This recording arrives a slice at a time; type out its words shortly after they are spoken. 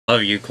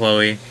Love you,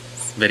 Chloe.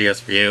 This video's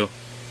for you.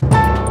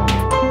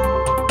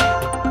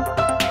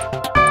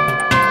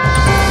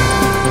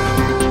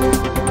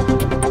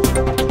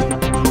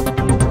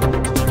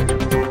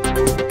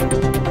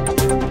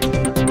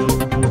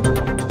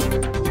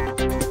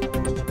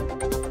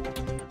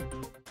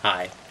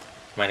 Hi,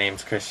 my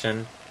name's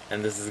Christian,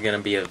 and this is gonna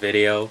be a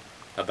video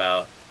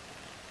about,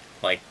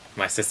 like,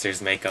 my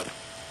sister's makeup.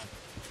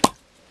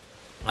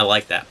 I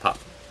like that pop.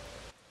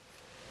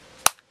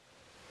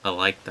 I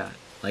like that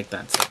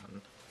sound.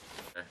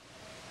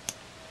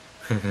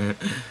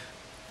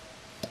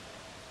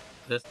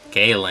 This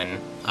Galen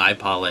eye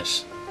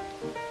polish.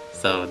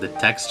 So the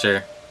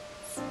texture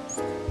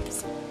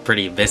is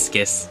pretty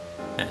viscous,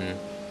 and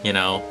you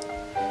know,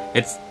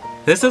 I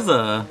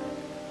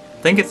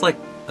think it's like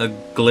a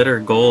glitter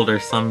gold or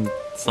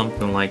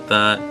something like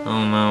that. I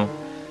don't know.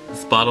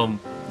 This bottle,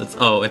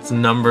 it's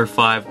number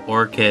 5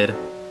 orchid.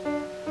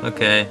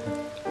 Okay,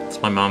 it's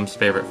my mom's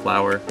favorite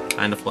flower,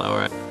 kind of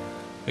flower.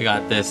 We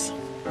got this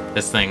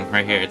thing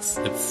right here. It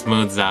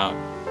smooths out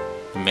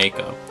the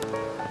makeup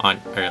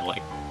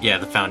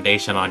the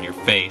foundation on your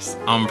face.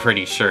 I'm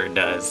pretty sure it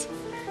does,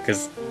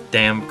 cause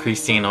damn,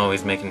 Christine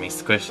always making me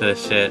squish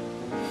this shit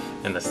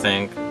in the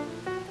sink.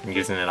 I'm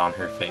using it on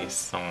her face,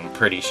 so I'm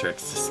pretty sure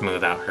it's to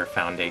smooth out her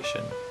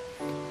foundation.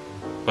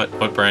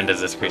 What brand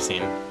is this,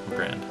 Christine? What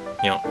brand?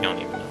 You don't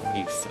even know.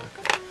 You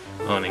suck.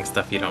 Owning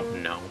stuff you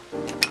don't know.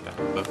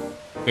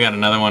 We got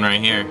another one right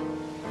here.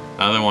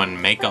 Another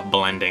one, makeup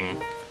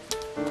blending.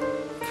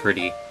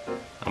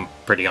 I'm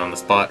pretty on the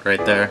spot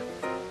right there.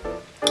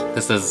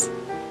 This is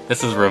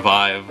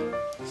Revive.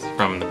 It's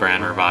from the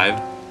brand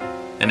Revive,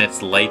 and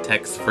it's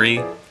latex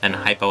free and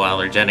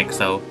hypoallergenic.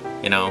 So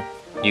you know,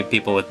 you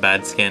people with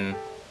bad skin,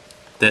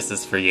 this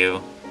is for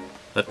you.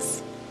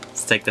 Let's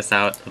take this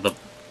out of the.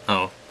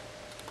 Oh,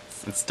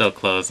 it's still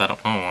closed. I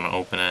don't want to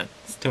open it.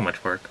 It's too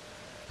much work.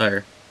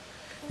 There.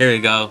 Here we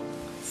go.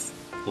 It's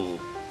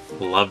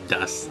Love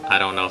Dust. I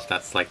don't know if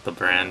that's like the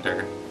brand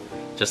or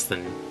just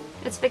the.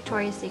 It's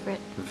Victoria's Secret.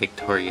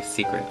 Victoria's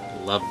Secret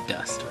Love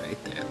Dust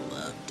right there.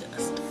 Love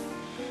Dust.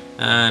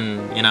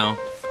 And you know,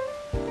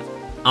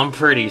 I'm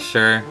pretty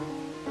sure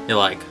you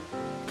like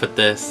put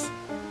this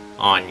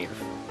on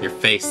your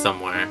face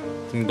somewhere.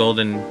 Some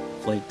golden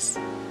flakes.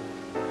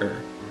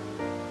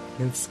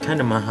 It's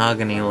kind of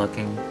mahogany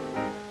looking.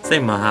 Say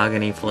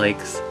mahogany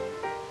flakes.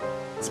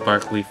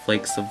 Sparkly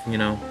flakes of, you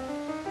know,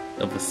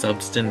 of a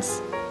substance.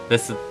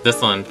 This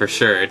one for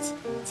sure. It's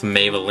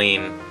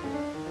Maybelline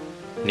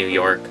New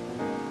York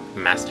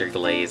Master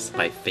Glaze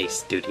by Face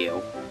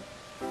Studio.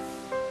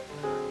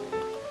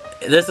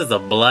 This is a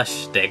blush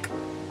stick.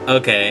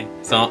 Okay,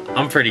 so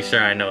I'm pretty sure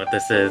I know what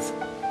this is.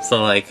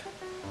 So like,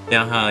 you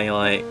know how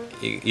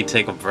you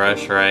take a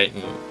brush, right,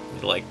 and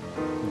you like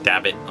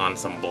dab it on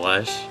some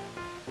blush,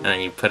 and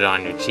then you put it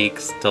on your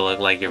cheeks to look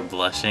like you're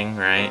blushing,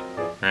 right?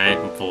 Right?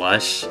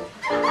 Blush.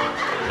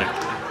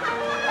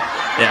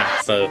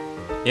 Yeah, so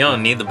you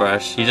don't need the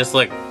brush. You just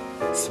like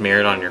smear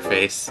it on your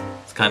face.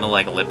 It's kind of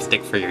like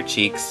lipstick for your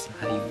cheeks.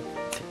 How do you...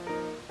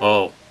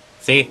 Oh,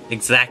 see?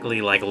 Exactly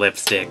like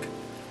lipstick.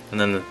 And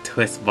then the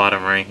twist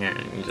bottom right here,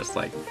 and you just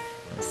like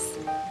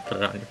put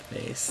it on your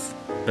face.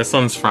 This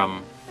one's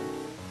from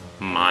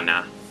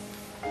Mana.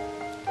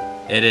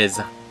 It is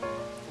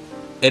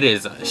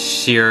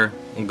sheer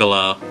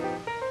glow.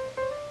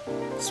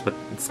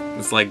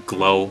 It's like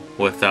glow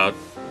without,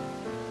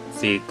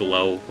 see,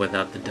 glow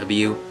without the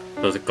W.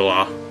 So it's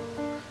glow.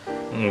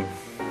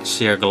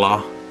 Sheer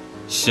glow.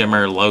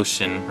 Shimmer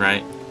lotion,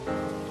 right?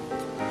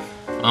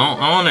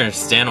 I don't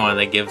understand why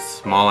they give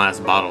small ass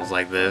bottles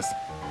like this.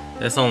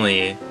 It's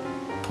only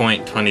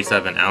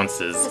 0.27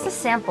 ounces. It's a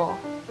sample.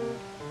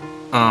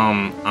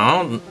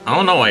 I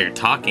don't know why you're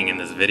talking in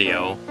this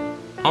video.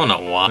 I don't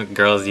know what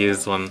girls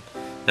use when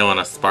they want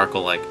to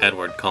sparkle like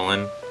Edward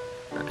Cullen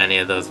or any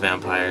of those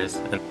vampires.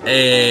 And,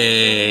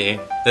 hey,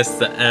 this is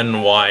the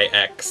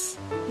NYX.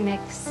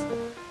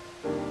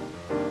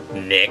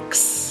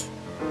 NYX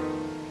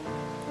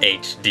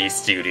HD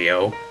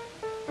Studio.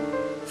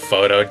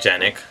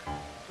 Photogenic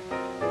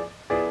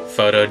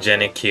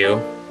Q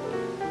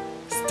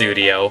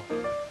Studio.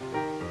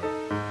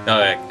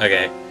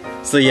 Okay.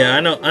 So yeah,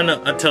 I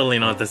totally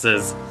know what this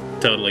is.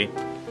 Totally.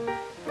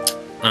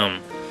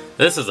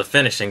 This is a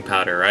finishing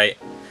powder, right?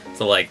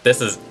 So like,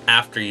 this is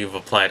after you've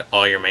applied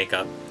all your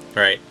makeup,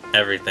 right?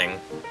 Everything.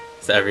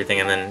 So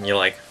everything, and then you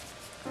like,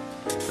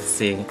 let's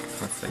see.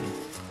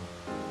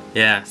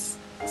 Yes.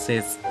 See,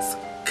 it's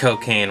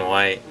cocaine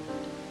white.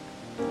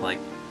 Like,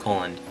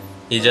 colon.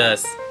 You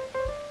just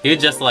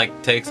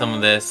like take some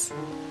of this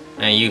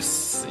and you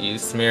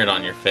smear it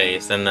on your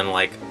face, and then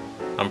like,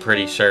 I'm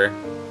pretty sure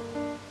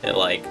it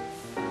like,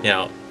 you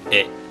know,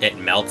 it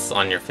melts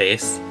on your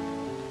face,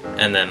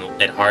 and then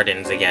it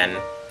hardens again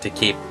to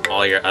keep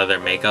all your other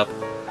makeup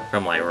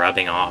from like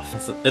rubbing off.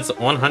 It's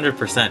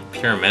 100%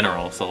 pure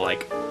mineral, so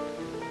like,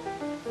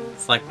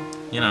 it's like,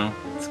 you know,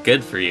 it's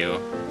good for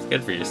you. It's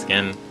good for your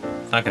skin.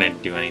 It's not gonna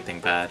do anything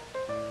bad.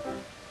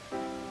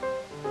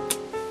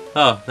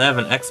 Oh, they have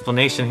an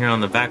explanation here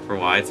on the back for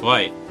why it's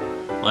white.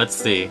 Let's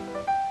see.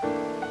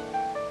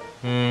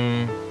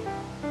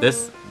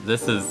 This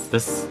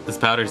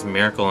powder's a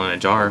miracle in a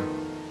jar.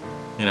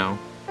 You know,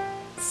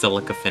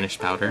 silica finish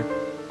powder.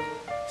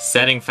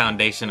 Setting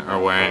foundation or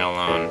wearing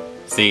alone.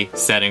 See,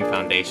 setting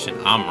foundation.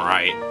 I'm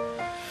right.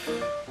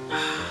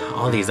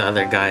 All these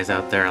other guys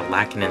out there are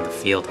lacking in the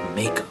field of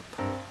makeup.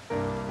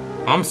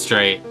 I'm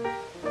straight.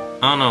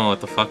 I don't know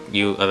what the fuck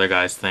you other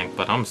guys think,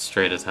 but I'm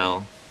straight as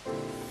hell.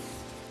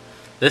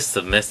 This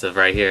submissive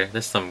right here.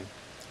 This is some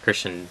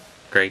Christian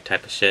Grey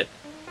type of shit.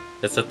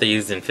 That's what they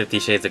used in 50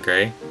 Shades of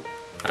Grey.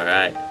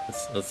 Alright,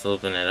 let's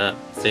open it up.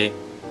 See?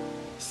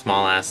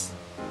 Small ass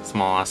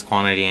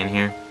quantity in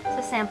here.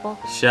 It's a sample.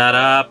 Shut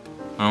up!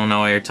 I don't know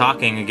why you're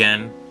talking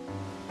again.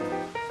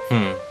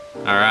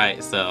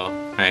 Alright, so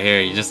right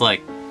here, you just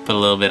like put a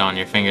little bit on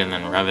your finger and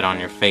then rub it on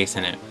your face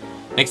and it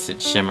makes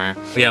it shimmer.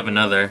 We have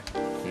another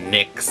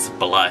NYX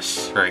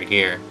blush right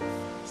here.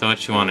 So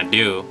what you want to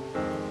do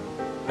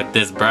with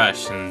this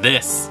brush and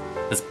this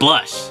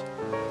blush.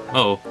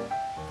 Oh,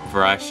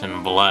 brush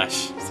and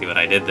blush. See what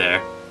I did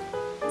there?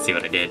 See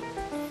what I did?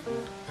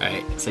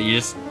 Alright, so you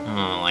just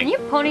like. Can you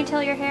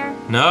ponytail your hair?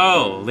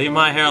 No, leave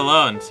my hair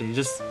alone. So you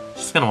just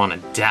gonna want to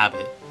dab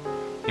it.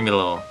 Give me a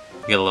little,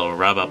 get a little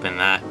rub up in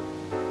that.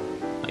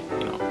 Like,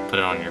 you know, put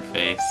it on your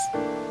face.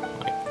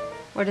 Like.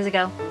 Where does it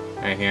go?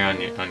 Right here on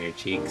your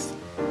cheeks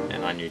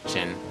and on your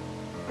chin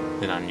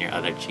and on your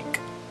other cheek.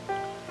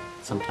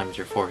 Sometimes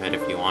your forehead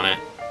if you want it.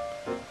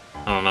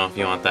 I don't know if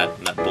you want that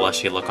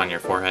blushy look on your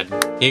forehead.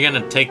 You're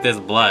gonna take this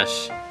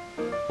blush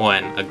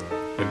when a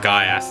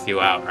guy asks you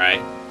out,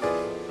 right?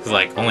 Cause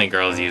like only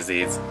girls use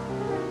these.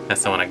 And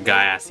so when a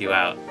guy asks you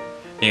out,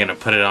 you're gonna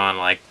put it on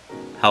like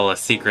hella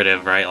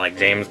secretive, right? Like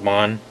James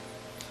Bond,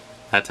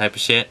 that type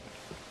of shit.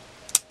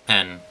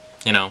 And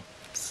you know,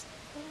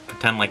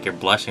 pretend like you're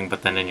blushing,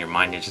 but then in your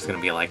mind you're just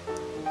gonna be like,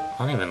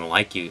 I don't even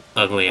like you,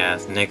 ugly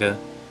ass nigga.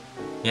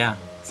 Yeah,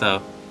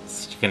 so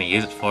that's what you're gonna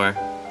use it for.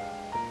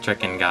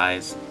 Tricking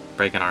guys,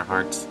 breaking our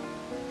hearts.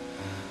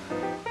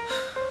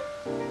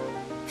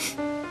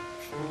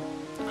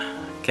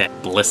 Okay,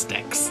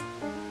 Blistex.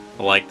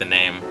 I like the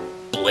name,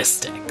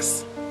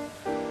 Blistex.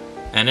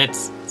 And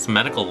it's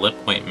medical lip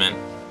ointment.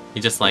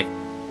 You just like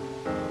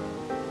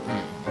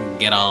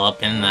get all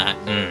up in that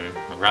and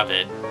rub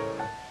it.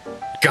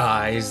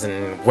 Guys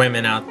and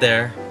women out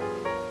there,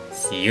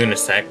 it's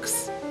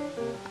unisex.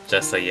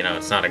 Just so you know,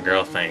 it's not a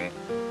girl thing.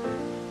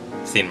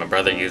 I've seen my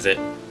brother use it.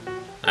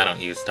 I don't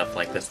use stuff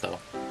like this though.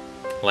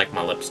 I like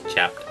my lips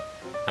chapped.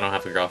 I don't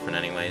have a girlfriend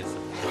anyways.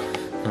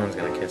 No one's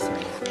gonna kiss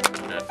me.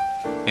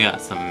 We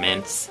got some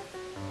mints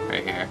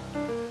right here.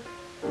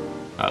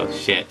 Oh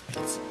shit,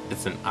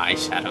 it's an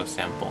eyeshadow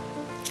sample.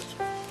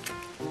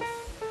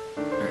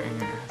 Right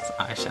here, it's an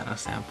eyeshadow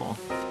sample.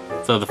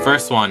 So the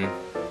first one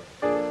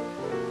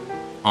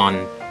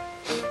on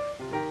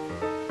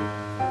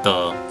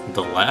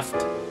the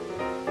left.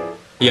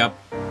 Yep,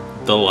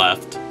 the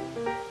left.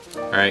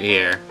 Right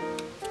here.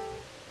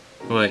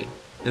 Wait,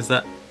 is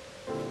that?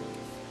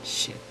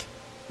 Shit.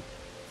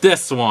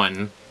 This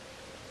one.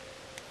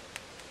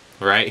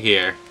 Right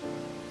here.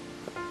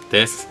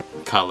 This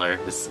color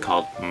is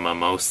called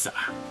mimosa.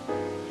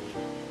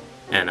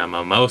 And a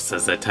mimosa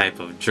is a type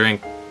of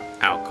drink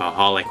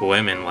alcoholic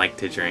women like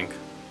to drink.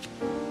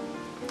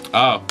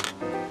 Oh,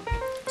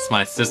 it's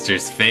my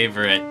sister's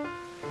favorite.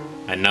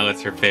 I know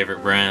it's her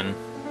favorite brand.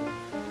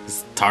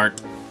 It's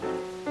Tarte.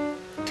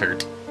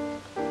 Tarte.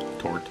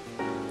 Tarte.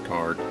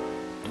 Tarte.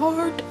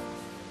 Tarte.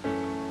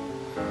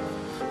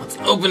 Let's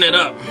open it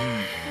up.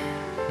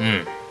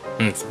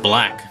 It's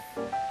black.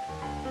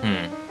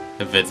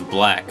 If it's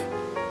black,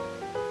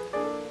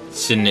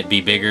 shouldn't it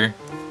be bigger?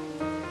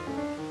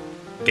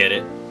 Get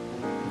it?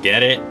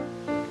 Get it?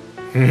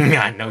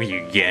 I know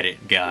you get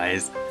it,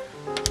 guys.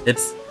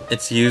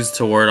 It's used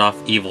to ward off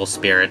evil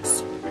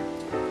spirits.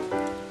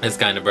 This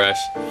kind of brush,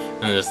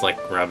 and just like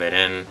rub it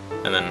in,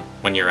 and then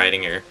when you're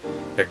writing your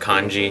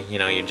kanji, you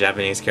know, your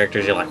Japanese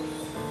characters, you're like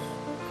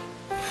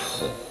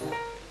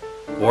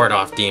ward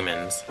off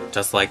demons,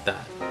 just like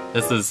that.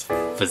 This is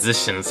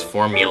physician's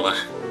formula.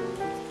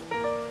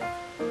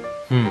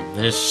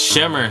 There's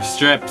shimmer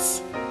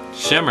strips.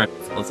 Shimmer.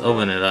 Let's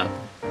open it up.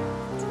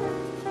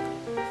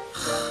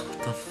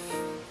 What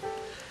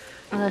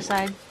the Other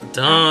side.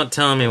 Don't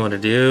tell me what to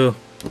do.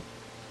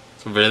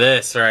 So for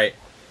this, right,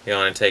 you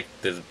want to take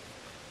this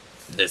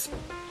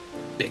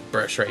big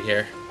brush right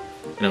here.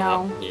 You're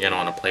gonna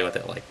want to play with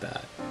it like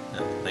that.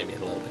 And maybe a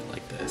little bit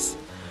like this.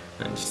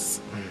 And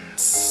just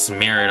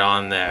smear it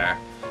on there.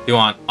 You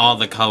want all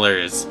the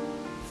colors.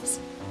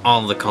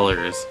 All the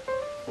colors.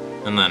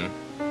 And then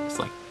just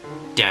like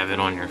dab it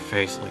on your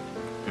face like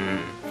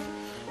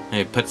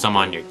Maybe put some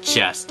on your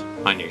chest,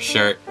 on your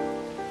shirt.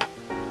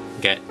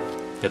 Get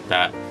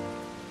that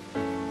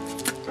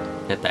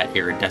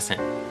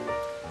iridescent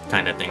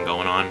kind of thing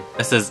going on.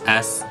 This is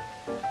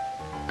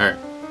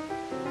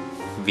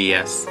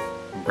VS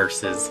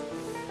versus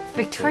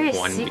Victoria's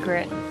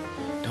Secret.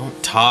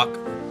 Don't talk.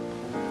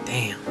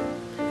 Damn.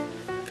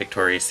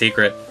 Victoria's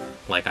Secret,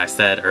 like I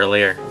said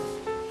earlier.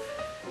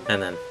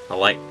 And then I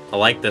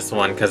like this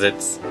one because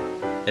it's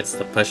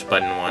the push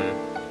button one.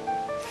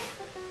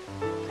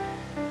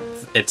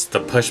 It's the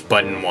push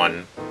button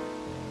one.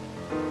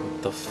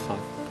 What the fuck?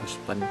 Push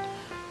button?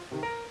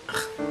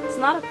 It's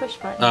not a push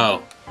button.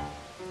 Oh.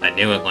 I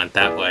knew it went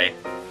that way.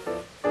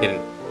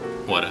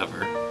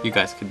 Whatever. You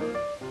guys could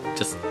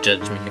just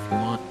judge me if you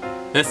want.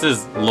 This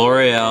is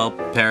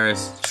L'Oreal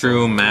Paris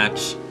True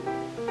Match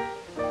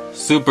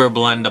Super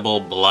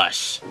Blendable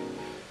Blush.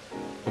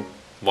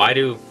 Why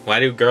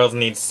do girls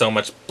need so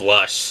much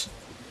blush?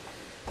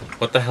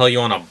 What the hell you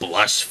want to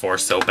blush for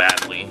so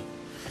badly?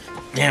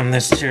 Damn,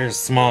 this chair is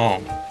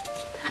small.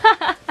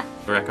 I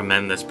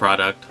recommend this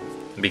product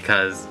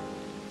because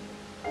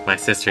my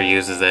sister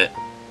uses it.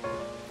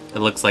 It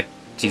looks like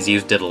she's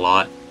used it a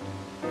lot.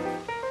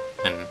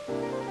 And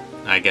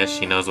I guess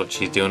she knows what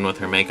she's doing with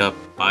her makeup.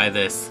 Buy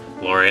this,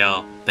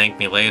 L'Oreal. Thank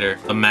me later.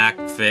 The MAC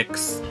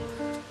Fix.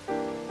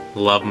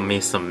 Love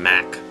me some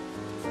MAC.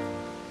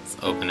 Let's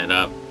open it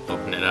up.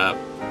 Open it up.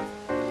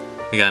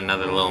 We got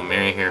another little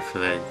mirror here for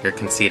your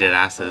conceited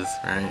asses,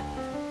 right?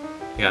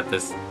 You got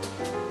this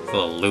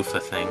little loofah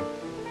thing.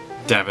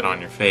 Dab it on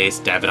your face,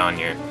 dab it on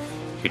your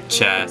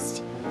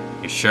chest,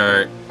 your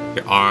shirt,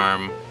 your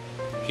arm.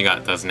 If you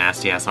got those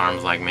nasty ass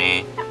arms like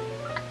me.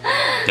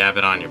 Dab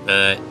it on your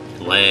butt,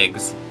 your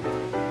legs.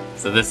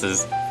 So this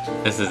is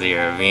the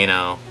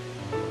Aveeno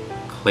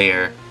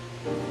Clear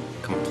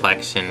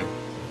Complexion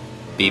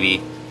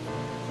BB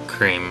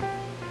Cream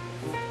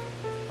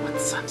with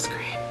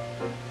sunscreen.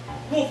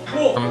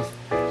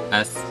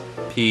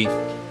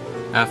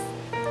 SPF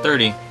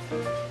 30.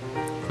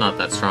 It's not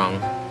that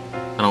strong.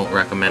 I don't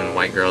recommend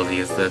white girls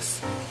use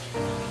this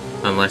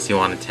unless you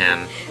want a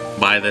tan.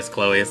 Buy this,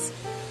 Chloe's.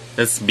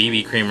 This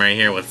BB cream right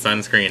here with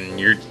sunscreen.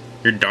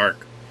 You're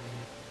dark.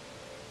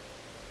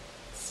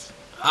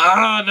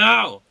 Oh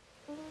no!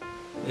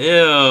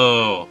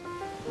 Ew.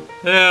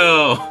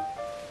 Ew.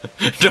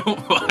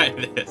 Don't buy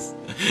this.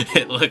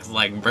 It looks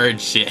like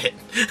bird shit.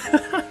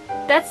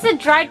 That's the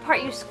dried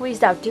part you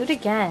squeezed out. Do it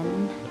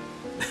again.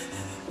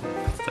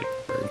 It's like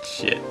bird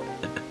shit.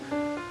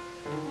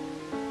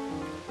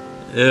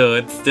 Ew,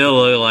 it still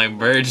looks like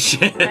bird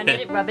shit.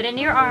 Rub it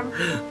into your arm.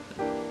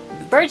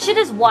 Bird shit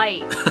is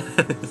white.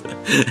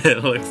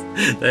 It looks,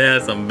 they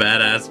have some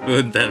badass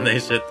food, then they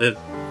shit this.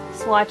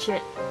 Swatch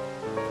it.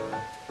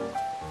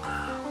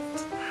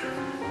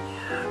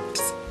 Yeah,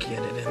 just get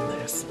it in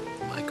there, so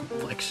my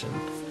complexion.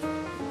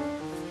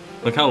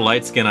 Look how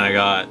light skin I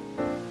got.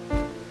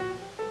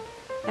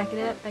 Back it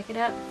up, back it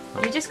up.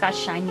 You just got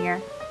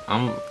shinier.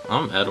 I'm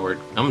Edward.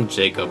 I'm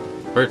Jacob.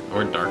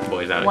 We're dark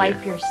boys out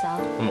Wipe here.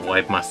 yourself. I'm gonna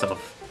wipe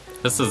myself.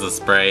 This is a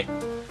spray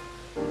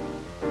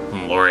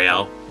from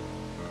L'Oreal.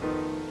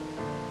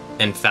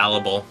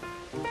 Infallible.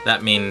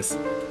 That means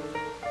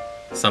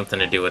something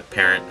to do with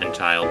parent and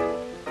child.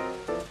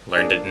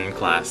 Learned it in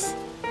class,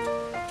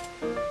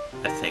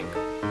 I think.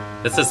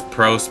 This is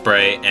Pro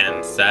Spray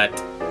and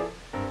Set.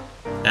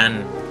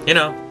 And, you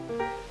know,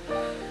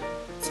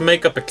 it's a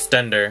makeup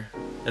extender.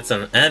 It's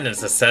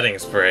a setting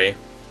spray.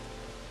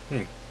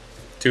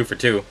 2 for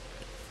 2.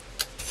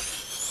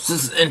 This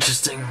is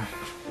interesting.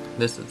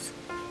 This is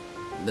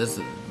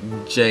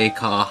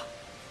J-Caw.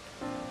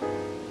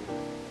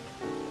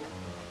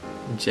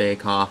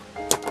 J-Caw.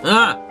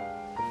 Ah!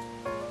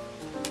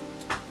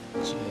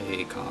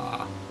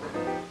 J-Caw.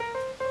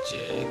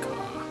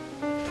 J-Caw.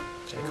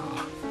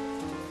 J-Caw.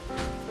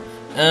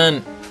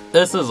 And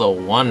this is a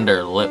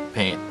Wonder lip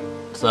paint.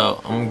 So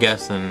I'm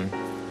guessing,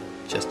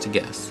 just to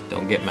guess,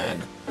 don't get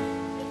mad.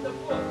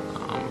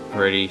 I'm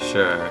pretty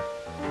sure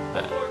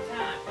that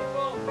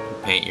you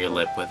paint your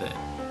lip with it.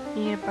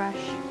 You need a brush.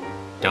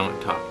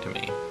 Don't talk to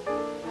me.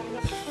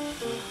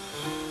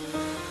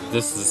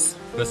 This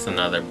is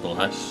another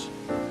blush.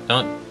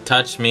 Don't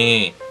touch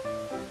me.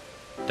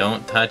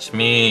 Don't touch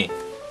me.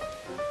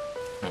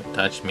 Don't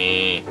touch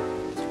me.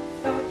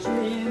 Touch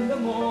me in the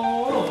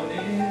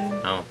morning.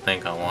 I don't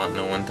think I want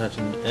no one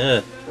touching me.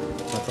 Ugh.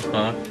 What the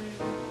fuck?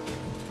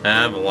 I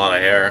have a lot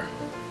of hair,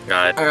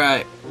 guys.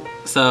 Alright,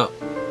 so...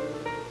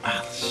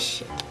 Ah,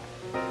 shit.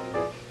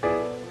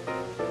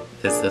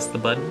 Is this the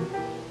button?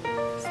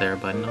 Is there a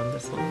button on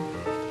this one?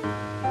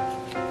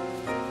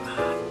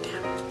 Ah,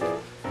 damn.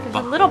 There's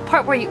a little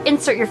part where you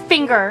insert your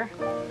finger.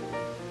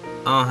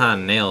 I don't have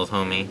nails,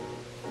 homie.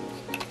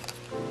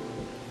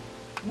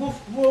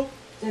 Woof woof,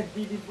 that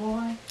baby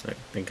boy. Look,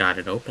 they got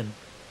it open.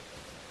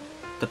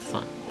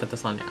 Put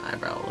this on your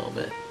eyebrow a little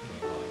bit.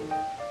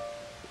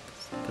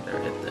 Put it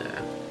right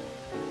there.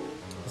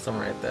 Put some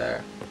right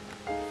there.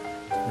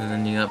 And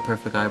then you got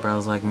perfect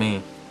eyebrows like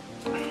me.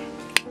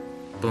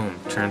 Boom,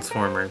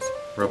 Transformers,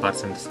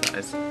 robots in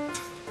disguise.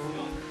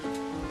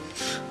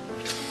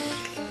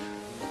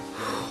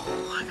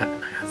 I got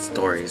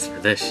stories for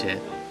this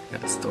shit. I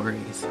got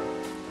stories.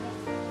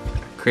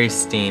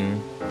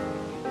 Christine,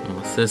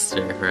 my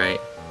sister,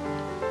 right?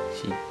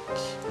 She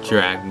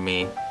dragged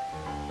me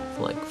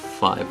to like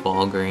 5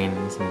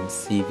 Walgreens and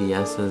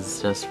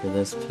CVS's just for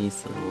this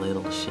piece of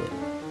little shit.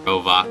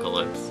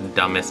 Ovocalypse,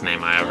 dumbest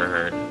name I ever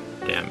heard.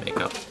 Damn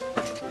makeup.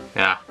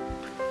 Yeah,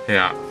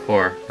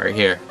 4 right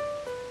here.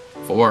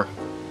 4.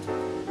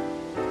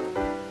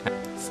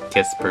 It's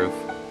kiss proof.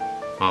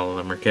 All of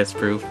them are kiss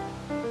proof.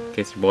 In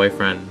case your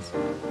boyfriends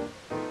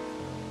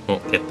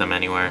won't get them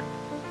anywhere.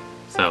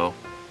 So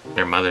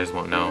their mothers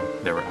won't know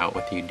they were out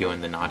with you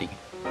doing the naughty.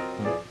 I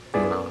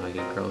don't know how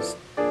you girls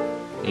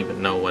even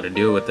know what to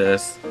do with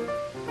this.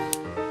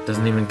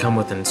 Doesn't even come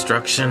with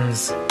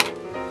instructions.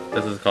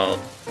 This is called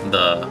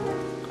the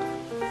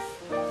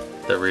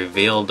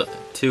Revealed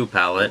 2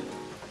 palette.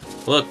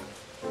 Look,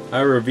 I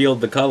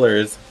revealed the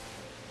colors.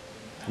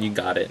 You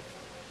got it.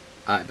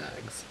 Eye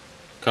bags.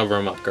 Cover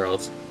them up,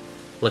 girls.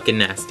 Looking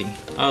nasty.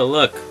 Oh,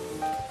 look.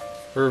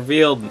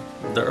 Revealed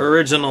the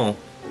original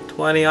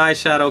 20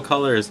 eyeshadow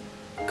colors.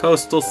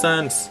 Coastal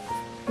Scents.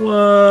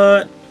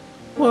 What?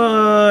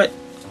 What?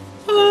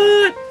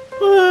 What?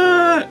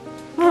 What?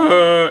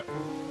 What?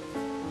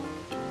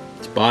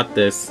 She bought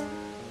this.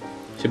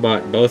 She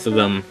bought both of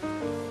them.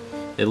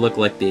 They look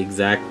like the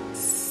exact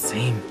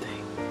same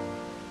thing.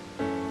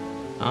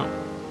 Oh.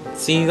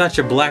 See, you got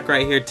your black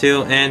right here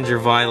too, and your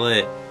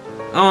violet.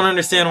 I don't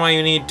understand why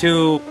you need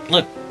two.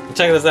 Look,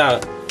 check this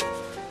out.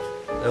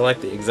 They're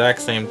like the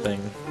exact same thing.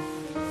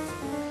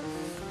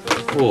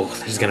 Ooh,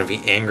 there's gonna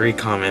be angry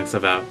comments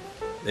about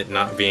it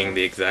not being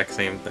the exact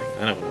same thing.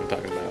 I know what I'm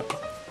talking about.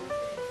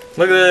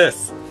 Look at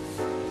this!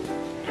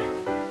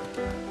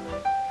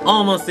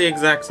 Almost the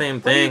exact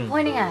same What are you thing.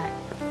 pointing at?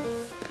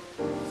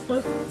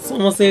 Look, it's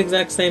almost the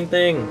exact same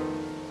thing.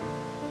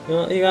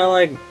 You got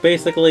like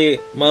basically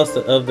most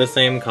of the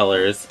same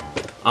colors.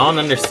 I don't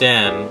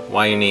understand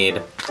why you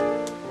need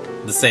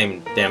the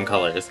same damn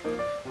colors.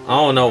 I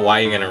don't know why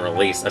you're gonna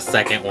release a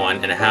second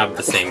one and have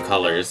the same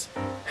colors.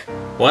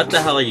 What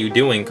the hell are you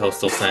doing,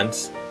 Coastal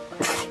Scents?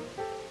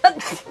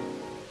 It's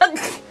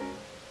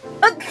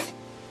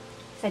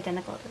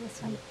identical to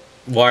this one.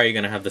 Why are you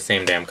gonna have the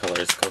same damn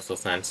colors, Coastal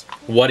Scents?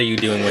 What are you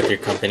doing with your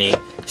company?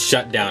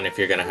 Shut down if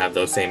you're gonna have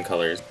those same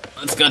colors.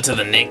 Let's go to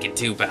the Naked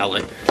 2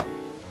 palette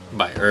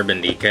by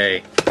Urban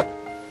Decay.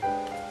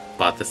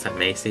 Bought this at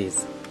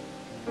Macy's.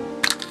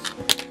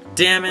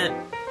 Damn it!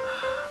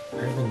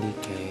 Urban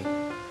Decay.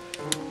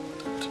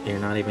 You're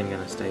not even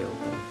gonna stay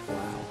open.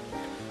 Wow.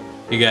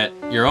 You got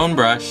your own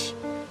brush.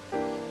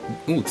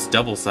 Ooh, it's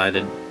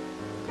double-sided.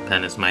 The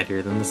pen is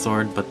mightier than the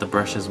sword, but the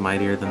brush is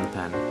mightier than the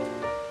pen.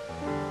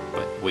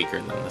 But weaker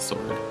than the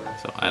sword.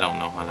 So I don't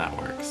know how that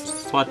works.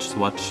 Swatch,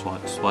 swatch,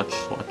 swatch, swatch,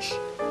 swatch.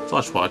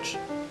 Swatch, swatch.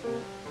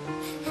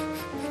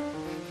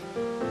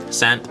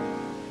 Scent.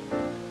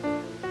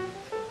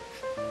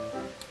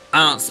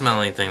 I don't smell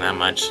anything that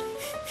much.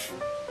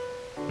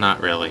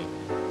 Not really.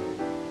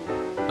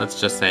 Let's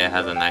just say it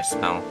has a nice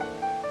smell.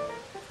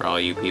 For all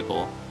you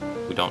people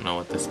who don't know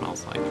what this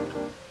smells like.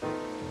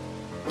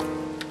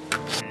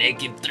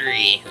 Naked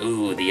 3.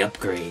 Ooh, the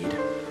upgrade.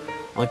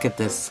 Look at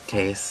this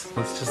case.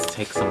 Let's just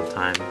take some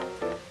time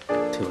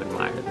to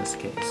admire this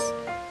case.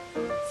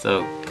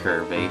 So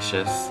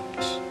curvaceous.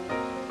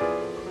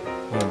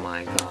 Oh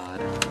my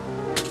god.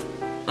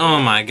 Oh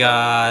my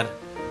god.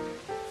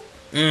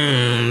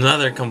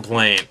 Another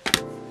complaint.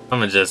 I'm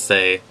gonna just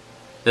say,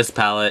 this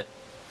palette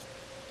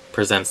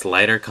presents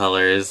lighter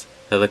colors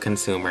to the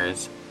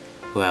consumers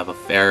who have a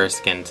fairer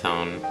skin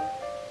tone.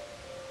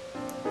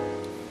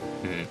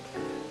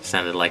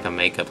 Sounded like a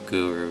makeup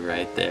guru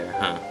right there,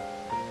 huh?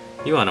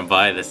 You wanna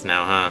buy this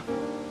now, huh?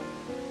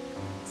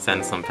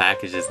 Send some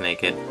packages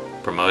naked,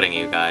 promoting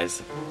you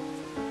guys.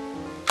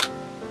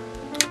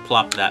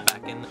 Plop that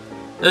back in.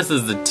 This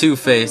is the Too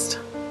Faced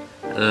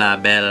La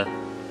Belle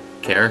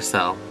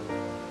Carousel.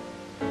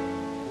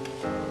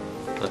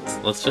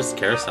 Let's just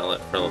carousel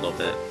it for a little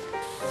bit.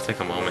 Take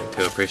a moment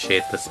to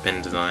appreciate the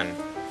spin design.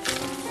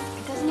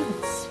 It doesn't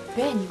even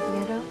spin, you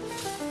weirdo.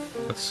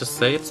 Let's just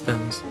say it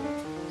spins.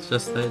 Let's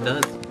just say it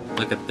does.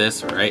 Look at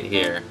this right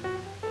here.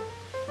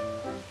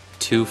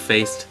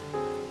 Two-faced,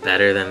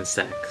 better than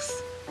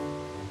sex.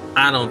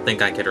 I don't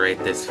think I could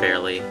rate this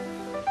fairly.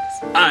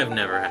 'Cause I've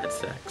never had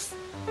sex.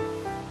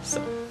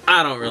 So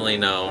I don't really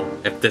know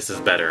if this is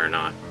better or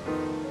not.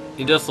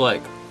 You just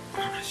like,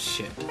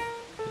 shit.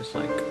 Just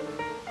like,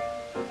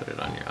 put it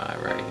on your eye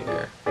right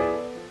here.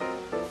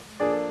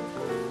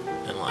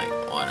 And like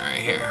one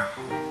right here.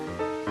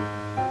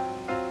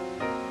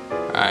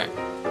 Alright.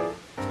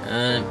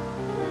 And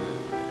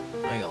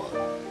take a look.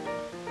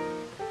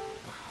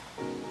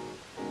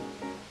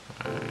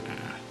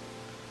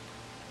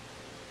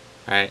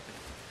 Alright.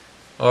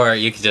 Or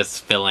you could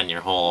just fill in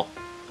your whole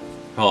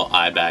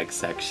eye bag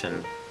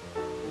section.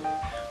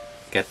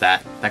 Get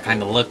that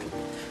kind of look.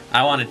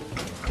 I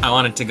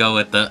wanted to go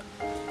with the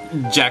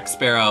Jack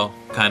Sparrow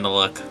kind of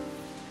look.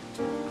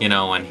 You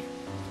know, when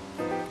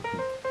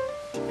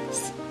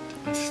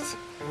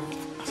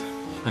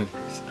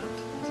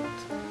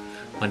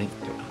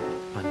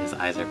his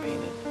eyes are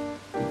painted.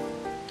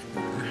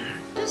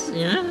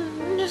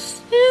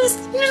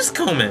 Just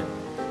comb it.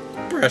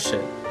 Brush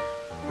it.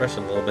 Brush it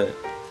a little bit.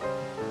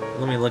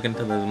 Let me look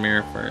into the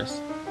mirror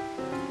first.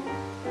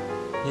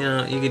 You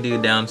know, you could do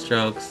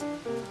downstroke,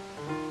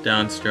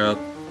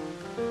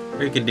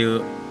 or you could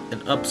do an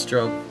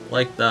upstroke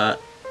like that,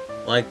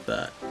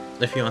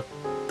 If you want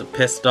the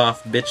pissed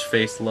off bitch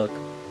face look,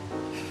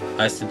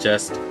 I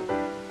suggest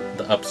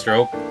the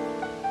upstroke.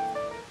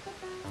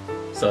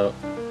 So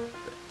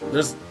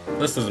this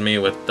is me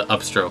with the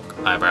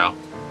upstroke eyebrow.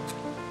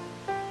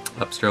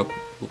 Upstroke,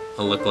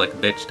 I look like a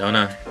bitch, don't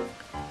I?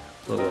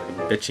 Look like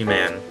a bitchy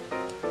man.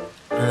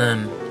 And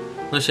then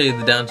let me show you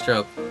the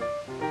downstroke.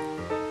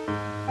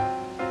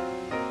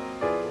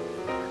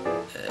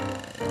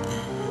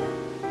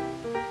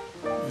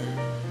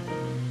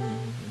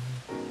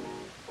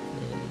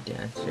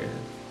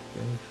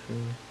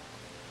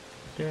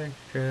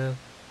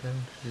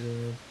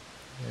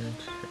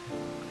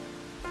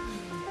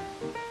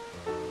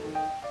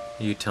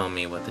 You tell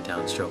me what the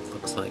downstroke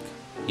looks like.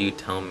 You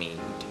tell me,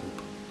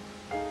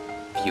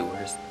 YouTube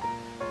viewers.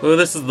 Oh,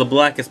 this is the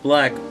blackest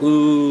black.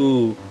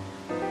 Ooh.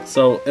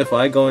 So if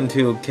I go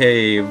into a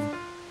cave,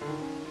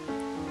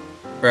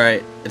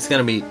 right, it's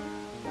gonna be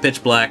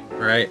pitch black,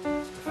 right?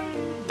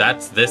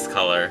 That's this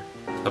color,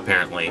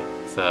 apparently.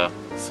 So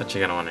that's what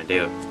you're gonna want to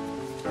do.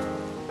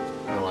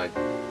 Or like,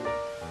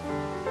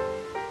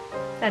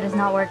 That is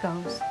not where it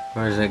goes.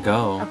 where does it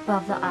go?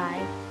 Above the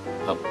eye.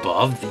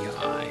 Above the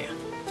eye.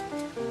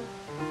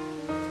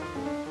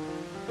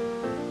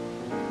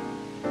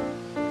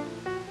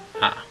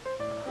 Ah.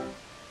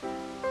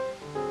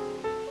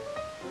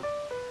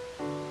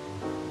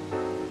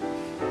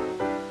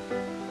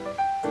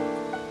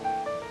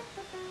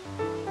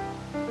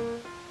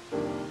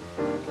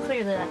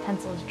 Clearly that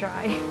pencil is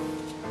dry.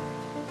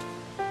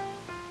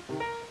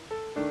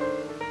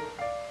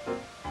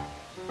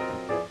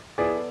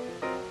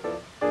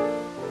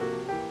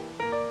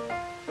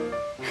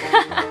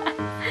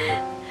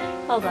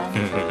 Hold on.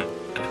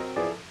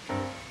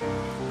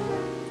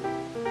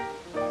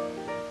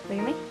 Look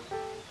at me.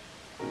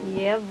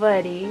 Yeah,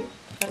 buddy.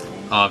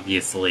 Okay.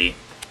 Obviously,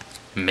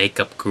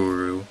 makeup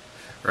guru,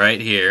 right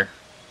here.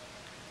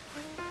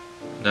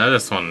 I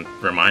just want to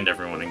remind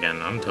everyone again,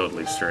 I'm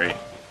totally straight.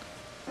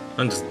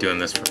 I'm just doing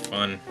this for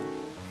fun,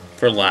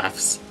 for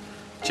laughs,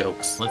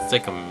 jokes. Let's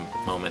take a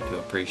moment to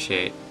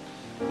appreciate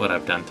what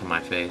I've done to my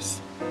face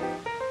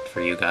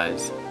for you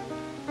guys.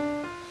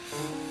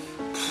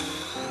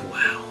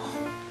 Wow,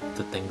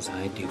 the things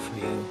I do for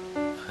you,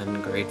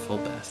 ungrateful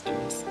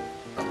bastards.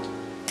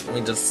 Let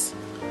me just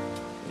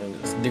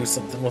do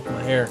something with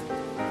my hair.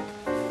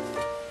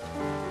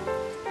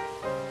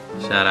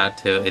 Shout out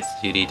to It's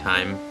Judy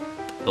Time.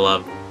 I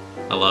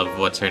love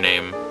what's her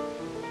name.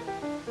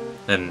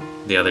 And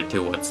the other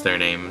two, what's their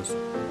names?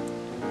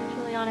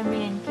 Juliana,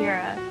 Mia, and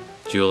Kira.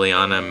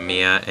 Juliana,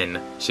 Mia, and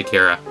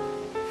Shakira.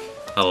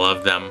 I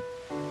love them.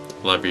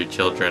 Love your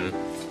children.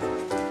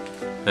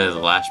 This is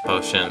Lash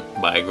Potion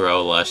by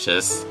Grow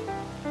Luscious.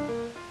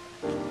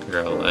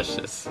 Grow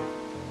Luscious.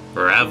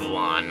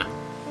 Revlon.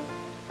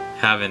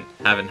 Haven't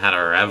had a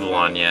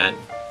Revlon yet.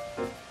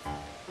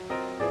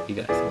 You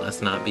guys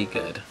must not be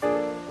good.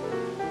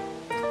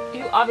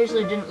 You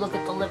obviously didn't look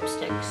at the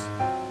lipsticks.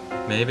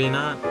 Maybe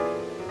not.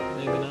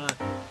 Maybe not.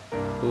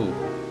 Ooh.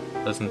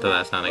 Listen to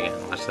that sound again.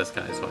 Watch this,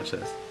 guys. Watch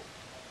this.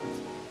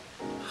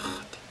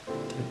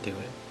 Didn't do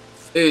it.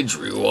 Age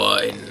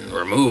rewind.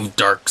 Remove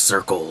dark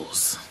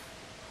circles.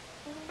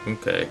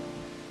 Okay.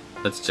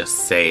 Let's just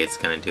say it's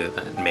gonna do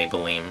that.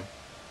 Maybelline.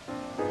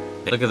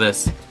 Look at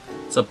this.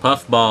 It's a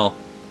puff ball.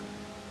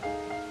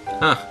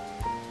 Huh.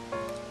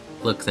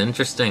 Looks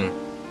interesting.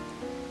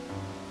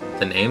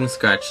 The name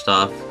scratched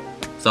off.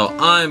 So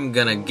I'm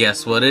gonna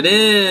guess what it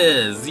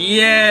is!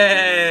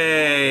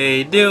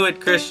 Yay! Do it,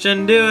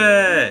 Christian, do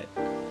it!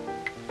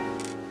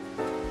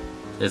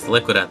 There's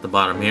liquid at the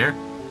bottom here.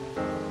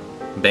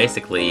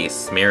 Basically, you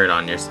smear it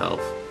on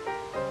yourself.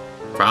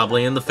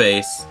 Probably in the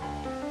face.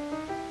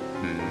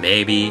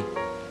 Maybe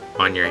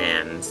on your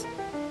hands.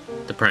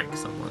 To prank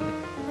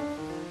someone.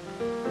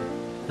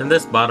 And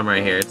this bottom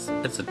right here,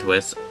 it's a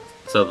twist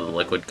so the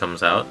liquid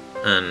comes out.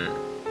 And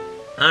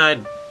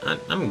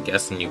I'm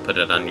guessing you put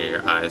it under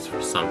your eyes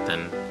for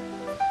something.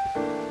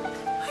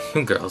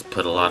 You girls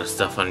put a lot of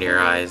stuff under your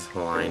eyes,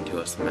 lying to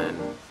us men.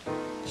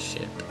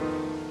 Shit.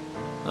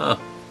 Oh.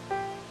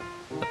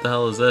 What the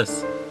hell is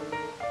this?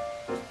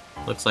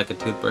 Looks like a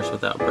toothbrush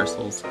without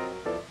bristles.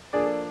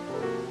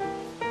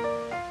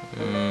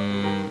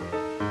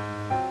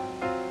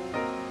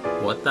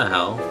 What the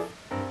hell?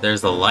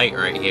 There's a light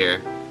right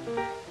here.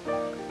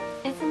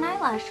 It's an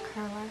eyelash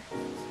curler.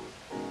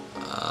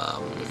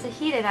 It's a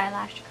heated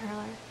eyelash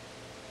curler.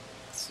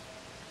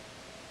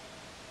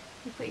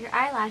 You put your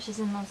eyelashes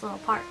in those little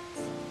parts.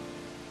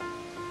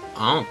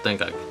 I don't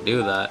think I could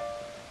do that.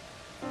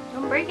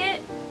 Don't break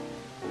it.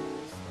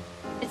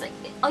 It's like,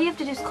 all you have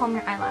to do is comb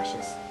your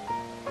eyelashes.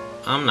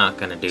 I'm not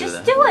gonna do Just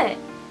that. do it!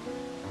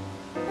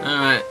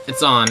 Alright,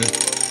 it's on.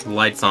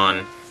 Light's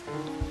on.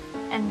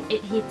 And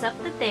it heats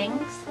up the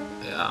things.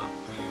 Yeah.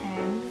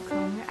 And you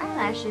comb your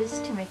eyelashes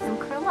to make them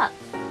curl up.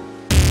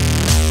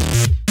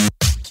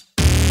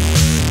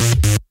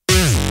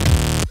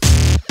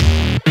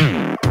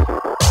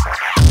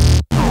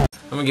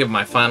 I'm gonna give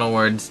my final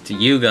words to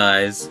you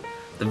guys,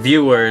 the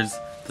viewers,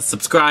 the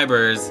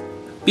subscribers,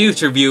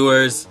 future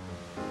viewers,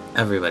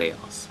 everybody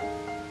else.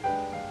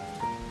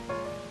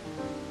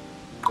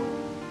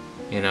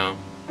 You know?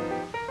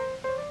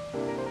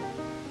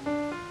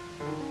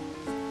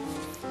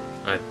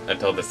 I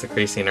told this to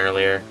Christine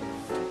earlier.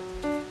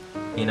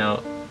 You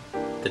know,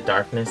 the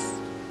darkness,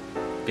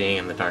 being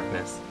in the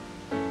darkness,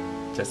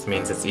 just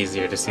means it's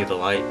easier to see the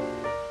light.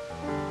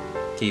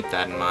 Keep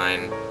that in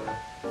mind.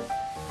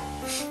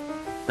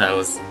 That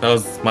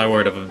was my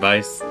word of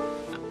advice.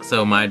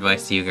 So my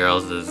advice to you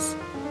girls is,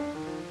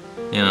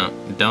 you know,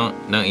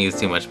 don't use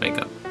too much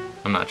makeup.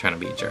 I'm not trying to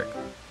be a jerk.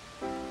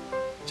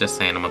 Just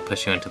saying, I'm gonna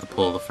push you into the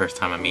pool the first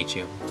time I meet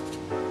you.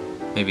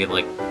 Maybe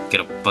like get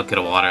a bucket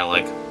of water,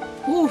 like,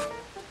 woo,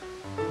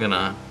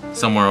 gonna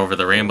somewhere over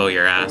the rainbow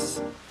your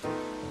ass.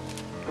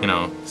 You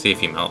know, see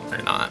if you melt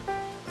or not.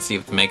 See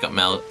if the makeup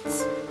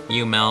melts,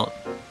 you melt,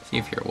 see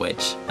if you're a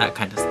witch, that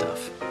kind of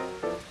stuff.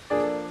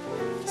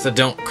 So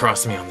don't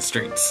cross me on the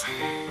streets.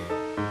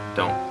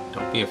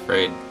 Don't be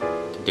afraid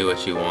to do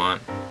what you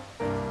want.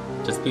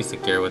 Just be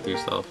secure with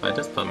yourself. I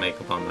just put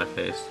makeup on my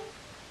face.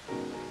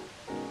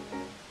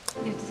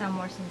 You have to sound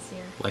more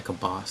sincere. Like a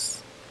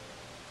boss.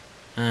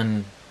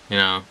 And, you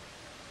know,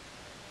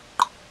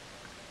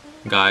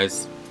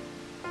 guys,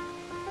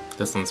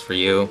 this one's for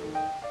you.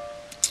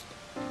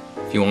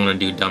 If you want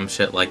to do dumb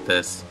shit like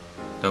this,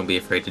 don't be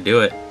afraid to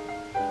do it.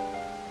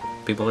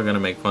 People are gonna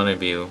make fun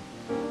of you.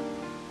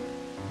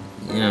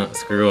 You know,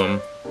 screw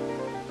them.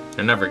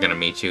 They're never gonna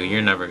meet you.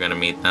 You're never gonna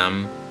meet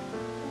them.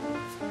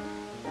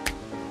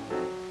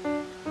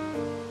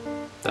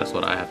 That's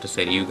what I have to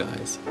say to you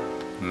guys.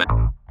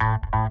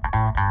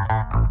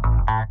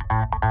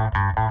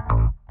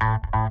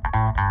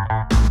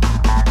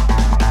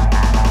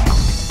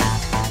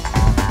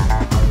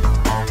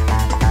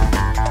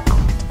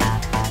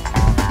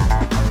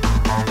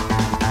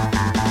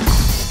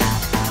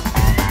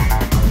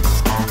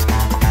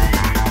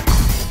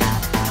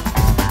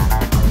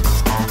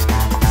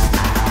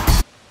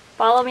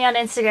 Follow me on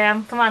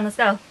Instagram. Come on, let's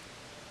go.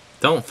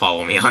 Don't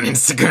follow me on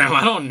Instagram.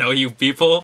 I don't know you people.